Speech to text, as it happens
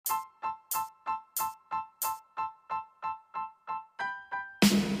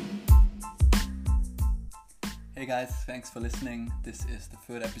guys, thanks for listening. This is the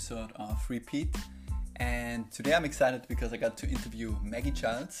third episode of Repeat, and today I'm excited because I got to interview Maggie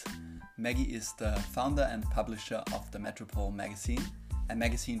Childs. Maggie is the founder and publisher of the Metropole magazine, a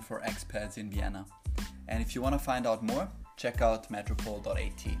magazine for expats in Vienna. And if you want to find out more, check out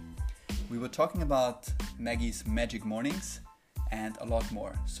metropole.at. We were talking about Maggie's magic mornings and a lot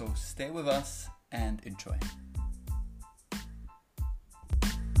more, so stay with us and enjoy.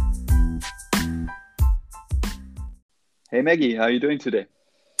 Hey Maggie, how are you doing today?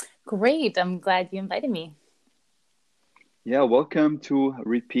 Great. I'm glad you invited me. Yeah, welcome to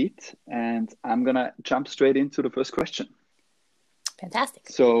Repeat, and I'm gonna jump straight into the first question. Fantastic.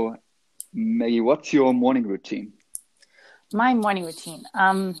 So, Maggie, what's your morning routine? My morning routine.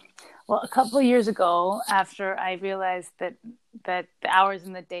 Well, a couple of years ago, after I realized that the hours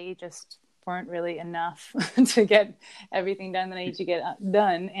in the day just weren't really enough to get everything done that I need to get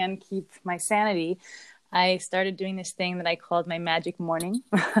done and keep my sanity, I started doing this thing that I called my magic morning,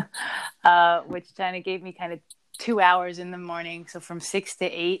 which kind of gave me 2 hours in the morning. So from 6 to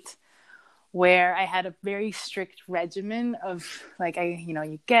 8, where I had a very strict regimen of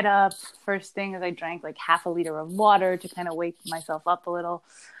you get up. First thing is I drank like half a liter of water to kind of wake myself up a little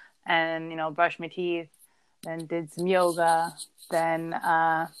and, brush my teeth, then did some yoga. Then,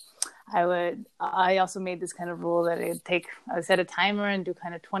 I also made this kind of rule that I would set a timer and do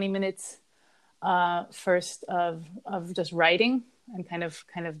kind of 20 minutes first of just writing and kind of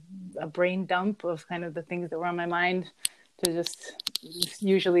a brain dump of kind of the things that were on my mind, to just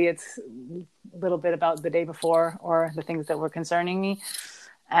usually it's a little bit about the day before or the things that were concerning me.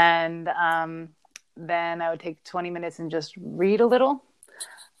 And then I would take 20 minutes and just read a little.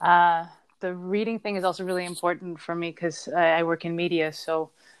 The reading thing is also really important for me because I work in media.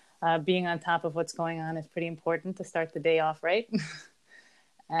 So being on top of what's going on is pretty important to start the day off right.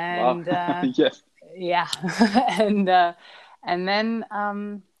 And yes. Yeah. and then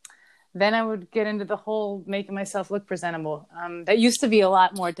I would get into the whole making myself look presentable. That used to be a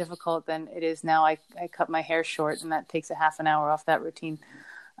lot more difficult than it is now. I cut my hair short, and that takes a half an hour off that routine.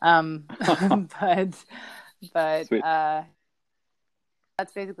 But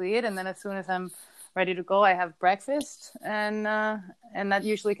that's basically it. And then as soon as I'm ready to go, I have breakfast, and that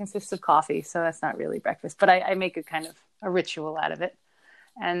usually consists of coffee. So that's not really breakfast, but I make a kind of a ritual out of it.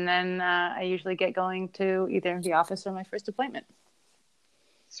 And then I usually get going to either the office or my first appointment.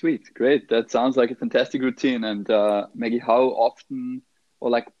 Sweet, great. That sounds like a fantastic routine. And Maggie, how often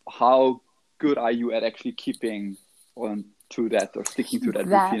or how good are you at actually keeping on to that or sticking to that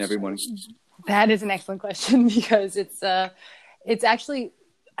routine every morning? That is an excellent question because it's actually,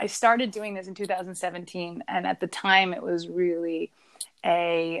 I started doing this in 2017, and at the time it was really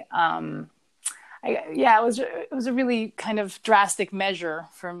it was a really kind of drastic measure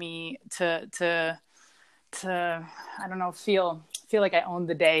for me to I don't know, feel like I owned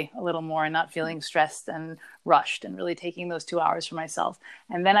the day a little more and not feeling stressed and rushed and really taking those 2 hours for myself.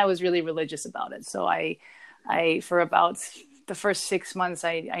 And then I was really religious about it. So I for about the first 6 months,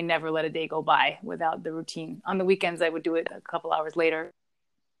 I never let a day go by without the routine. On the weekends, I would do it a couple hours later.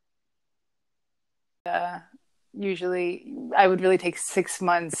 Usually I would really take 6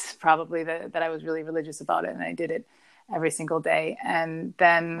 months probably that I was really religious about it, and I did it every single day. And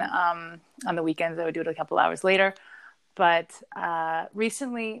then on the weekends I would do it a couple hours later. But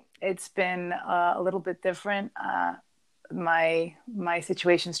recently it's been a little bit different. My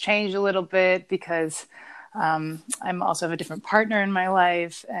situation's changed a little bit because I'm also have a different partner in my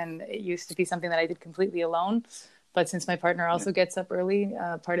life, and it used to be something that I did completely alone. But since my partner also gets up early,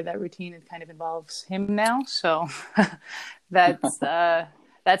 part of that routine, it kind of involves him now. So that's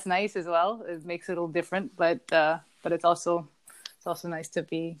nice as well. It makes it a little different, but it's also nice to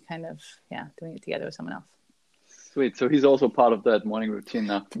be kind of doing it together with someone else. Sweet. So he's also part of that morning routine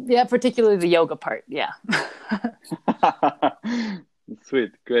now. Yeah, particularly the yoga part. Yeah.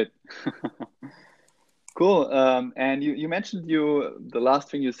 Sweet. Great. Cool. And you mentioned the last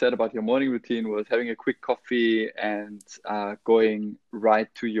thing you said about your morning routine was having a quick coffee and going right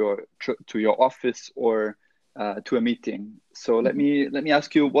to your office or to a meeting. So let me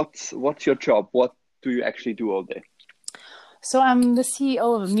ask you, what's your job? What do you actually do all day? So I'm the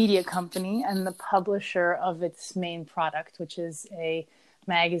CEO of a media company and the publisher of its main product, which is a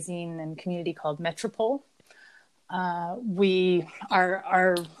magazine and community called Metropole.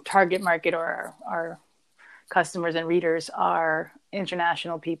 Our target market, or our customers and readers, are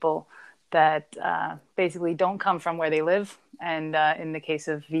international people that basically don't come from where they live. And in the case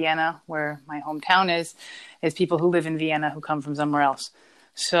of Vienna, where my hometown is people who live in Vienna who come from somewhere else.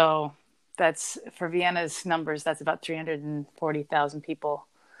 So that's, for Vienna's numbers, that's about 340,000 people.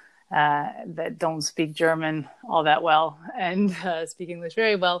 that don't speak German all that well and speak English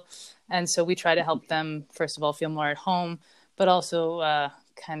very well. And so we try to help them, first of all, feel more at home, but also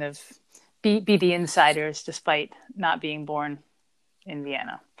kind of be the insiders despite not being born in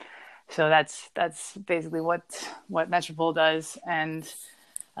Vienna. So that's basically what Metropole does. And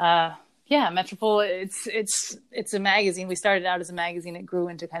Metropole, it's a magazine. We started out as a magazine. It grew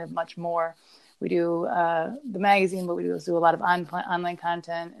into kind of much more. We do the magazine, but we do a lot of online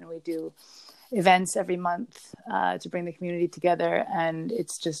content, and we do events every month to bring the community together. And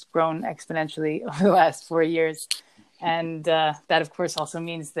it's just grown exponentially over the last 4 years. And that, of course, also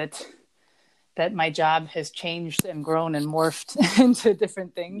means that my job has changed and grown and morphed into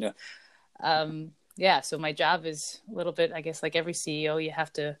different things. So my job is a little bit, I guess, like every CEO, you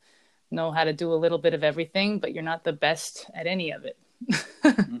have to know how to do a little bit of everything, but you're not the best at any of it.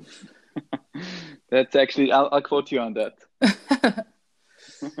 That's actually, I'll quote you on that.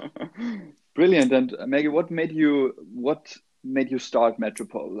 Brilliant. And Maggie, what made you start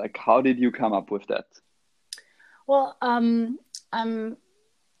Metropole? Like, how did you come up with that? Well,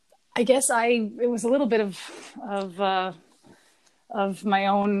 I guess it was a little bit of my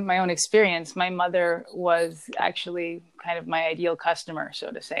own experience. My mother was actually kind of my ideal customer,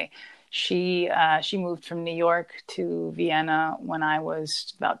 so to say. She moved from New York to Vienna when I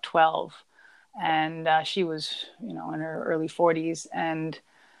was about 12, and she was, in her early 40s, and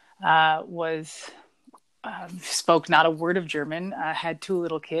spoke not a word of German. Had 2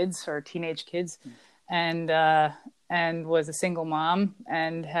 little kids, or teenage kids, and was a single mom,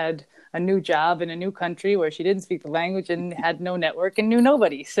 and had a new job in a new country where she didn't speak the language and had no network and knew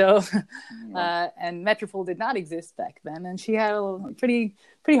nobody. So, and Metropole did not exist back then, and she had a pretty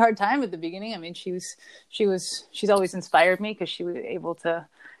hard time at the beginning. I mean, she's always inspired me because she was able to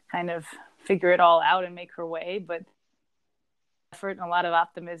kind of figure it all out and make her way, but effort and a lot of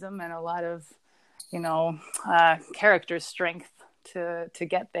optimism and a lot of, character strength to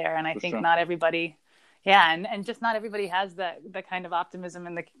get there. And I think not everybody. Yeah, and just not everybody has the kind of optimism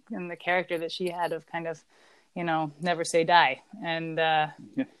and the character that she had of kind of, never say die. And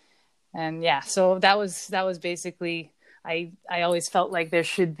so that was basically, I always felt like there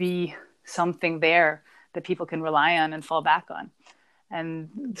should be something there that people can rely on and fall back on.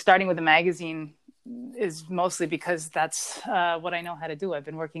 And starting with a magazine is mostly because that's what I know how to do. I've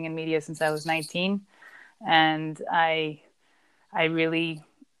been working in media since I was 19, and I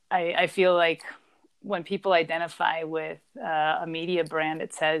feel like when people identify with a media brand,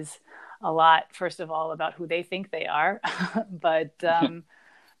 it says a lot, first of all, about who they think they are, but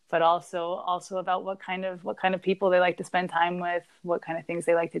also about what kind of people they like to spend time with, what kind of things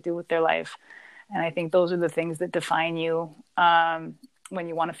they like to do with their life. And I think those are the things that define you when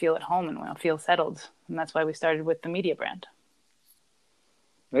you want to feel at home and want to feel settled. And that's why we started with the media brand.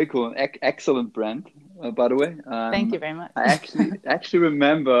 Very cool. Excellent brand, by the way. Thank you very much. I actually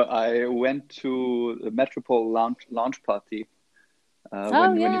remember I went to the Metropole launch party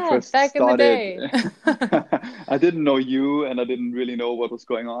when you first back started. In the day. I didn't know you, and I didn't really know what was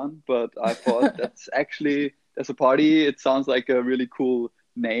going on, but I thought there's a party. It sounds like a really cool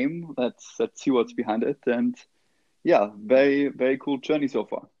name. Let's see what's behind it. And yeah, very, very cool journey so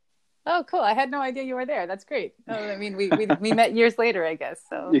far. Oh, cool. I had no idea you were there. That's great. I mean, we met years later, I guess.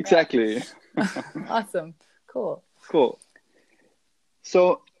 So exactly. Awesome. Cool.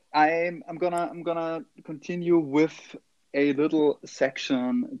 So I'm gonna continue with a little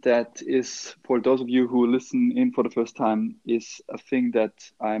section that is, for those of you who listen in for the first time, is a thing that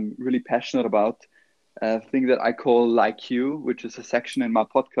I'm really passionate about. A thing that I call Like You, which is a section in my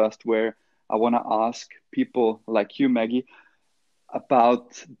podcast where I want to ask people like you, Maggie,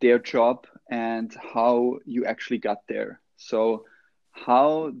 about their job and how you actually got there. So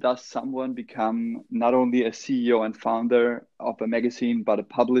how does someone become not only a CEO and founder of a magazine, but a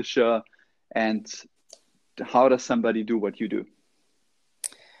publisher? And how does somebody do what you do?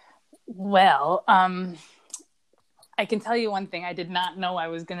 Well, I can tell you one thing. I did not know I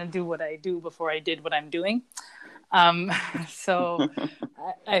was going to do what I do before I did what I'm doing. So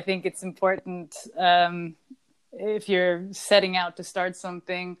I think it's important if you're setting out to start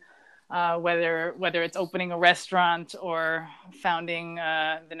something, whether it's opening a restaurant or founding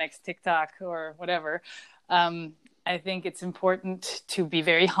the next TikTok or whatever, I think it's important to be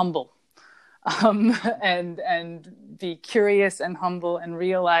very humble and be curious and humble and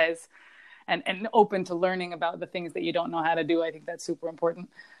realize and open to learning about the things that you don't know how to do. I think that's super important.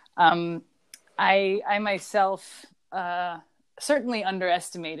 I myself certainly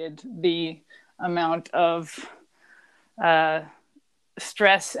underestimated the amount of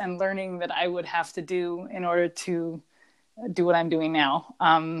stress and learning that I would have to do in order to do what I'm doing now.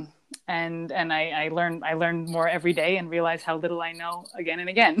 I learn more every day and realize how little I know again and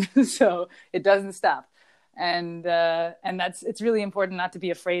again. So it doesn't stop. And it's really important not to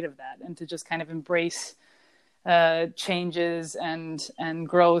be afraid of that and to just kind of embrace changes and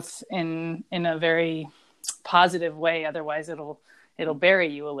growth in a very positive way. Otherwise it'll bury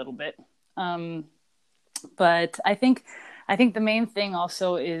you a little bit. But I think the main thing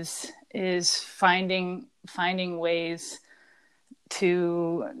also is finding ways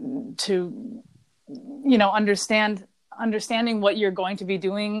to understanding what you're going to be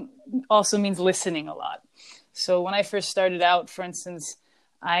doing also means listening a lot. So when I first started out, for instance,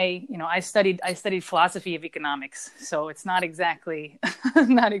 I studied philosophy of economics. So it's not exactly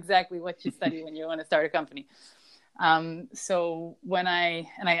what you study when you want to start a company. So when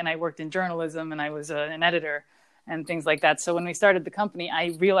I worked in journalism and I was an editor and things like that. So when we started the company,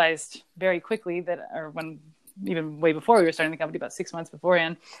 I realized very quickly even way before we were starting the company, about 6 months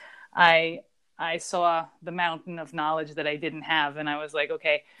beforehand, I saw the mountain of knowledge that I didn't have. And I was like,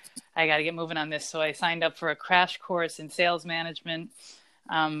 okay, I got to get moving on this. So I signed up for a crash course in sales management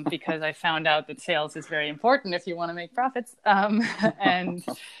because I found out that sales is very important if you want to make profits. And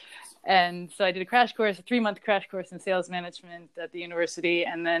so I did a 3-month crash course in sales management at the university.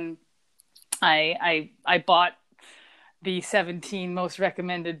 And then I bought the 17 most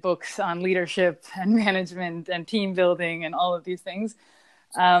recommended books on leadership and management and team building and all of these things.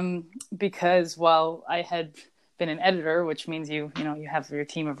 Because while I had been an editor, which means you have your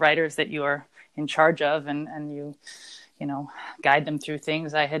team of writers that you are in charge of and you guide them through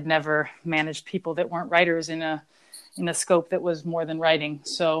things, I had never managed people that weren't writers in a scope that was more than writing.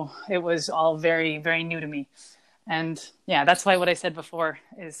 So it was all very, very new to me. And yeah, that's why what I said before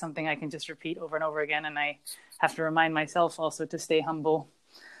is something I can just repeat over and over again. And I have to remind myself also to stay humble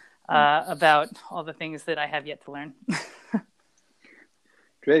about all the things that I have yet to learn.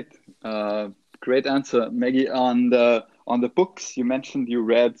 Great. Great answer, Maggie. On the books, you mentioned you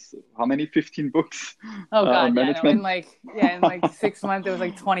read how many? 15 books? Oh God, on management? In like 6 months, it was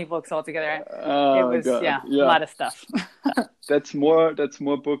like 20 books altogether. It was a lot of stuff. That's more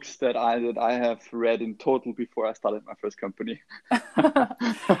books that I have read in total before I started my first company.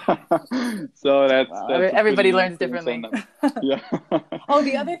 So that's everybody learns differently. Yeah. Oh,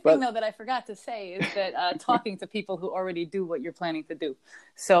 the other thing though that I forgot to say is that talking to people who already do what you're planning to do.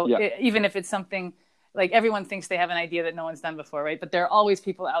 So even if it's something like everyone thinks they have an idea that no one's done before, right? But there are always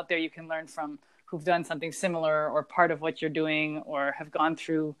people out there you can learn from who've done something similar or part of what you're doing or have gone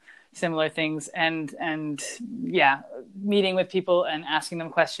through similar things. And meeting with people and asking them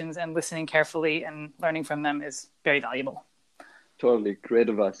questions and listening carefully and learning from them is very valuable. Totally. Great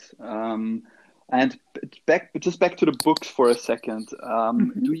advice. And back to the books for a second.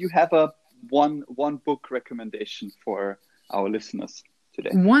 Do you have one book recommendation for our listeners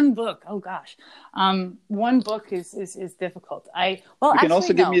today? One book. Oh gosh. One book is difficult. You can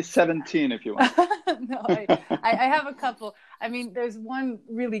also give me 17 if you want. No, I have a couple. I mean, there's one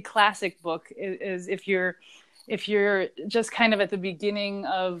really classic book is if you're just kind of at the beginning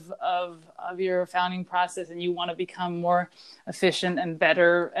of your founding process and you want to become more efficient and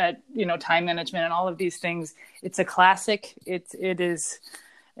better at, time management and all of these things. It's a classic. It is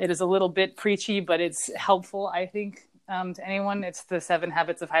a little bit preachy, but it's helpful, I think. To anyone, it's the 7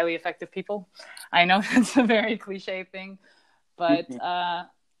 Habits of Highly Effective People. I know it's a very cliche thing, but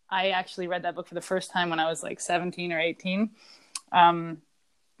I actually read that book for the first time when I was like 17 or 18,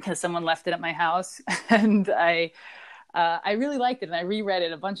 because someone left it at my house, and I really liked it, and I reread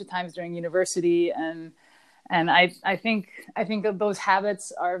it a bunch of times during university, and I think that those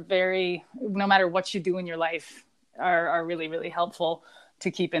habits are very, no matter what you do in your life, are really, really helpful to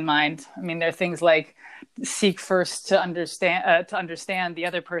keep in mind. I mean, there are things like seek first to understand the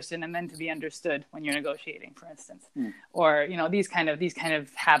other person and then to be understood when you're negotiating, for instance, or, these kind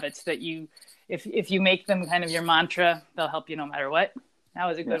of habits that if you make them kind of your mantra, they'll help you no matter what. That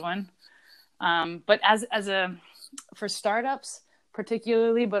was a good one. But for startups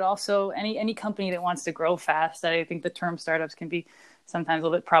particularly, but also any company that wants to grow fast, I think the term startups can be sometimes a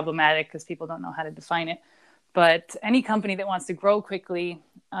little bit problematic because people don't know how to define it. But any company that wants to grow quickly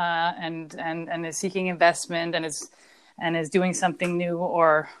and is seeking investment and is doing something new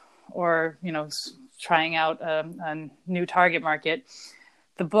or trying out a new target market,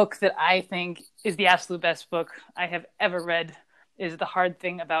 the book that I think is the absolute best book I have ever read is The Hard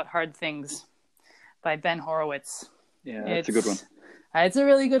Thing About Hard Things by Ben Horowitz. Yeah, it's a good one. It's a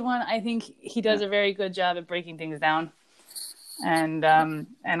really good one. I think he does a very good job at breaking things down, and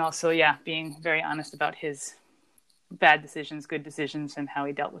also being very honest about his bad decisions, good decisions, and how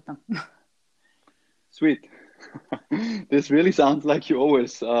he dealt with them. Sweet. This really sounds like you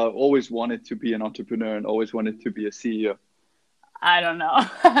always wanted to be an entrepreneur and always wanted to be a CEO. I don't know.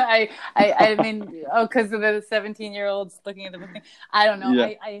 I mean, oh, because of the 17-year-olds looking at the book thing. I don't know.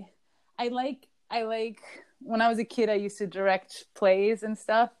 Yeah. I like when I was a kid, I used to direct plays and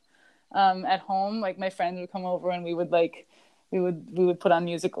stuff at home. Like my friends would come over and we would put on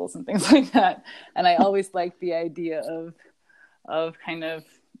musicals and things like that. And I always liked the idea of kind of,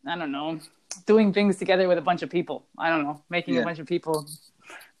 I don't know, doing things together with a bunch of people. I don't know, making a bunch of people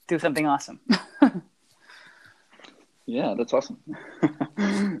do something awesome. Yeah, that's awesome.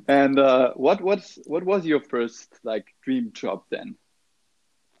 And what was your first like dream job then?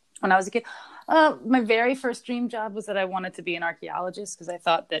 When I was a kid, my very first dream job was that I wanted to be an archaeologist because I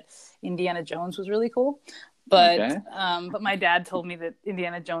thought that Indiana Jones was really cool. But my dad told me that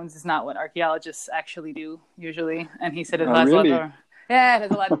Indiana Jones is not what archaeologists actually do usually, and he said it has really? it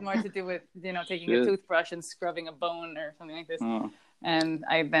has a lot more to do with taking a toothbrush and scrubbing a bone or something like this. Oh. And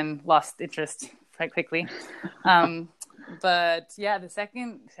I then lost interest quite quickly. But yeah, the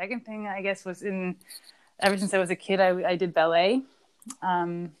second thing I guess was ever since I was a kid, I did ballet,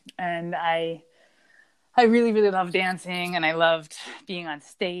 and I really, really loved dancing, and I loved being on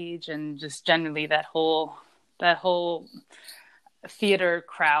stage, and just generally that whole theater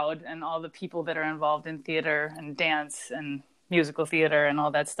crowd and all the people that are involved in theater and dance and musical theater and all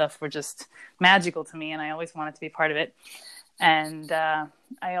that stuff were just magical to me, and I always wanted to be part of it. And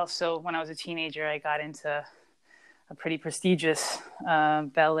I also, when I was a teenager, I got into a pretty prestigious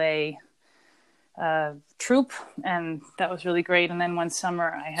ballet troupe, and that was really great. And then one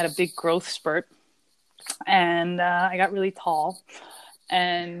summer I had a big growth spurt, and I got really tall,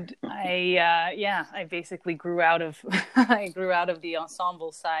 and I basically grew out of the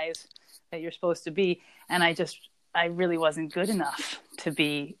ensemble size that you're supposed to be, and I really wasn't good enough to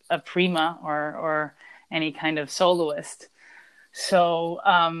be a prima or any kind of soloist. So,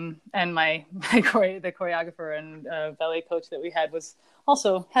 and the choreographer and ballet coach that we had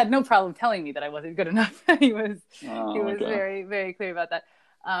had no problem telling me that I wasn't good enough. He was very, very clear about that.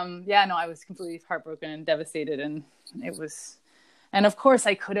 I was completely heartbroken and devastated, and of course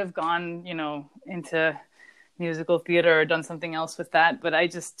I could have gone, into musical theater or done something else with that, but I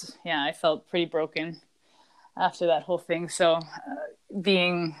felt pretty broken after that whole thing. So,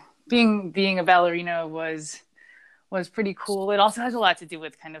 being a ballerina was pretty cool. It also has a lot to do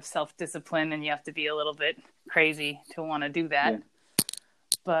with kind of self-discipline, and you have to be a little bit crazy to want to do that. Yeah.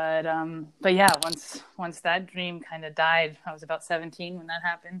 But yeah, once that dream kind of died, I was about 17 when that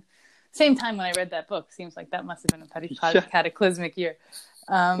happened. Same time when I read that book. Seems like that must have been a cataclysmic year.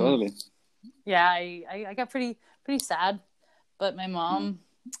 Totally. Yeah, I got pretty sad, but my mom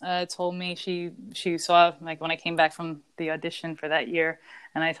told me she saw, like, when I came back from the audition for that year,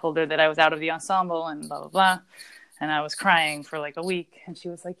 and I told her that I was out of the ensemble and blah blah blah. And I was crying for like a week, and she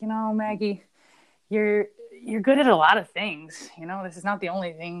was like, Maggie, you're good at a lot of things. This is not the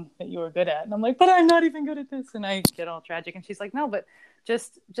only thing that you were good at. And I'm like, but I'm not even good at this. And I get all tragic. And she's like, no, but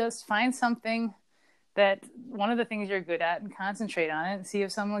just find something that one of the things you're good at and concentrate on it and see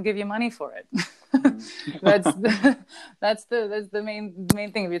if someone will give you money for it. That's the main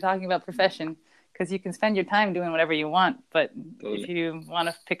thing if you're talking about profession, because you can spend your time doing whatever you want. But if you want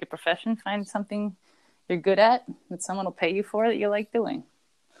to pick a profession, find something you're good at that someone will pay you for that you like doing.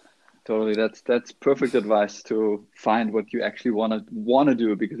 Totally. That's perfect advice, to find what you actually want to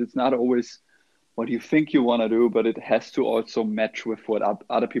do, because it's not always what you think you want to do, but it has to also match with what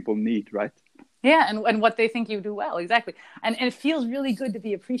other people need, right? Yeah, and what they think you do well, exactly. And it feels really good to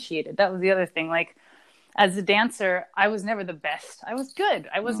be appreciated. That was the other thing. Like, as a dancer, I was never the best. I was good.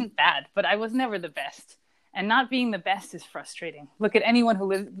 I wasn't bad, but I was never the best. And not being the best is frustrating. Look at anyone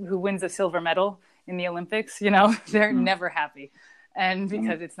who wins a silver medal in the Olympics, they're never happy, and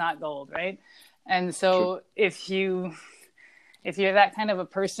because it's not gold, right? And so if you're that kind of a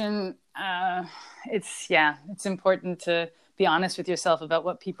person, it's important to be honest with yourself about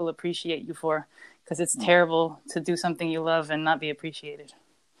what people appreciate you for, because it's terrible to do something you love and not be appreciated.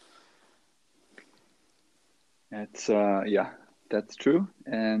 It's that's true,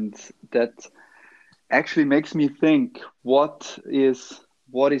 and that actually makes me think, what is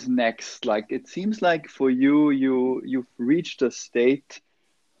next? Like, it seems like for you've reached a state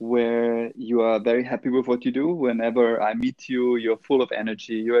where you are very happy with what you do. Whenever I meet you, you're full of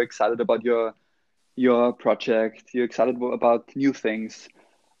energy, you're excited about your project, you're excited about new things.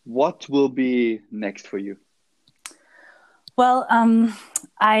 What will be next for you? Well,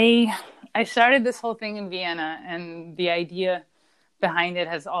 I started this whole thing in Vienna, and the idea behind it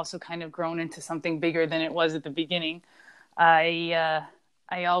has also kind of grown into something bigger than it was at the beginning.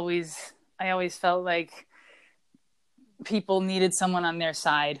 I always felt like people needed someone on their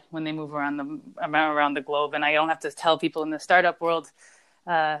side when they move around the globe. And I don't have to tell people in the startup world,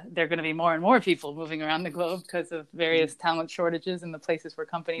 there are going to be more and more people moving around the globe because of various talent shortages in the places where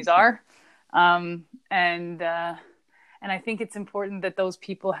companies are. And I think it's important that those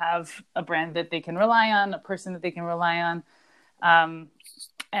people have a brand that they can rely on, a person that they can rely on.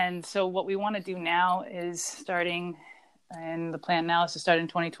 And so what we want to do now is and the plan now is to start in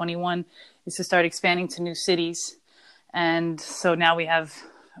 2021, is to start expanding to new cities. And so now we have,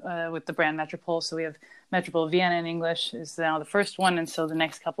 with the brand Metropole, so we have Metropole Vienna in English is now the first one. And so the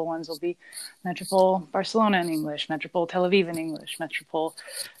next couple ones will be Metropole Barcelona in English, Metropole Tel Aviv in English, Metropole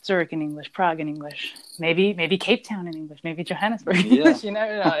Zurich in English, Prague in English, maybe Cape Town in English, maybe Johannesburg in English. You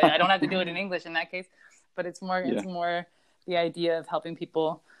never know. I don't have to do it in English in that case, but it's more the idea of helping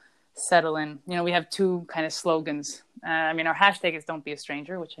people settle in. We have two kind of slogans. Our hashtag is "Don't be a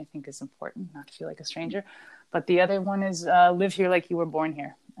stranger," which I think is important, not to feel like a stranger. But the other one is "Live here like you were born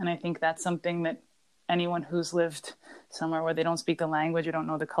here," and I think that's something that anyone who's lived somewhere where they don't speak the language or don't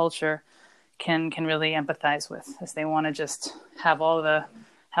know the culture can really empathize with, as they want to just have all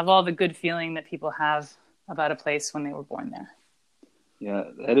the good feeling that people have about a place when they were born there. Yeah,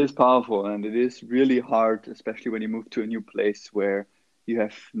 that is powerful, and it is really hard, especially when you move to a new place where you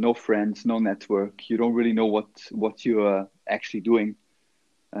have no friends, no network. You don't really know what you are actually doing,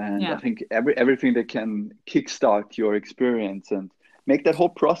 and I think everything that can kickstart your experience and make that whole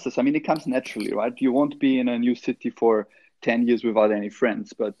process. It comes naturally, right? You won't be in a new city for 10 years without any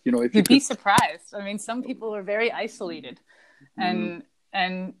friends, but if you'd be surprised. Some people are very isolated, and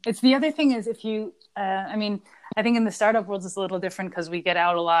it's the other thing is if you, I think in the startup world it's a little different because we get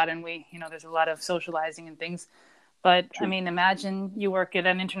out a lot and we, there's a lot of socializing and things. But true. Imagine you work at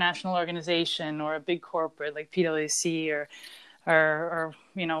an international organization or a big corporate like PwC or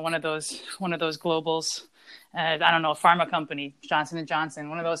one of those globals. I don't know, a pharma company, Johnson & Johnson,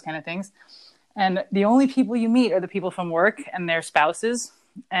 one of those kind of things. And the only people you meet are the people from work and their spouses.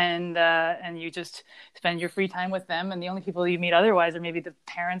 And you just spend your free time with them. And the only people you meet otherwise are maybe the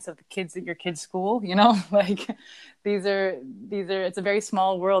parents of the kids at your kid's school, these are, it's a very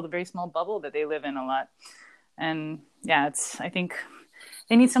small world, a very small bubble that they live in a lot. And I think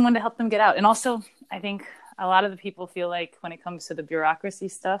they need someone to help them get out. And also, I think a lot of the people feel like when it comes to the bureaucracy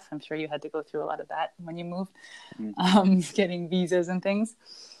stuff, I'm sure you had to go through a lot of that when you moved, getting visas and things.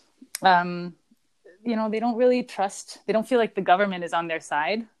 They don't really they don't feel like the government is on their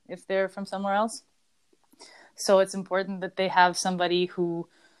side if they're from somewhere else. So it's important that they have somebody who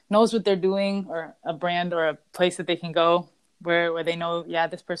knows what they're doing, or a brand or a place that they can go where they know,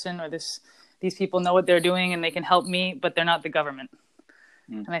 this person or these people know what they're doing and they can help me, but they're not the government.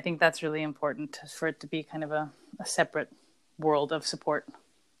 And I think that's really important for it to be kind of a separate world of support.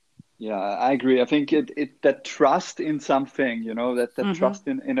 Yeah, I agree. I think that trust in something, that trust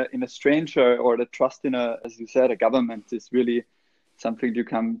in a stranger, or the trust in as you said, a government is really something. You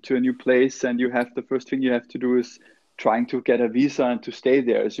come to a new place and the first thing you have to do is trying to get a visa and to stay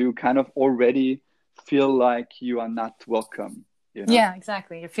there. So you kind of already feel like you are not welcome. Yeah,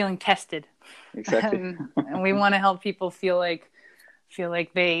 exactly. You're feeling tested. Exactly. And we want to help people feel like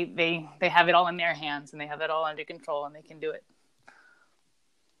they have it all in their hands and they have it all under control and they can do it.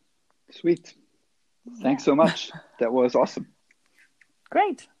 Sweet. Thanks so much. That was awesome.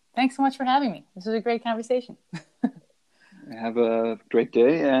 Great. Thanks so much for having me. This was a great conversation. Have a great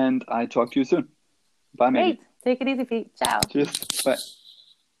day, and I talk to you soon. Bye, Maggie. Great. Take it easy, Pete. Ciao. Cheers. Bye.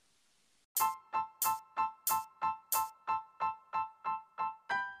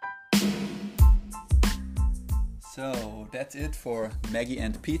 So that's it for Maggie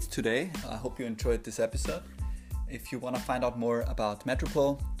and Pete today. I hope you enjoyed this episode. If you want to find out more about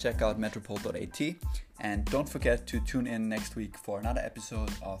Metropole, check out metropole.at, and don't forget to tune in next week for another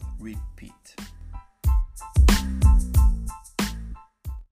episode of Repeat.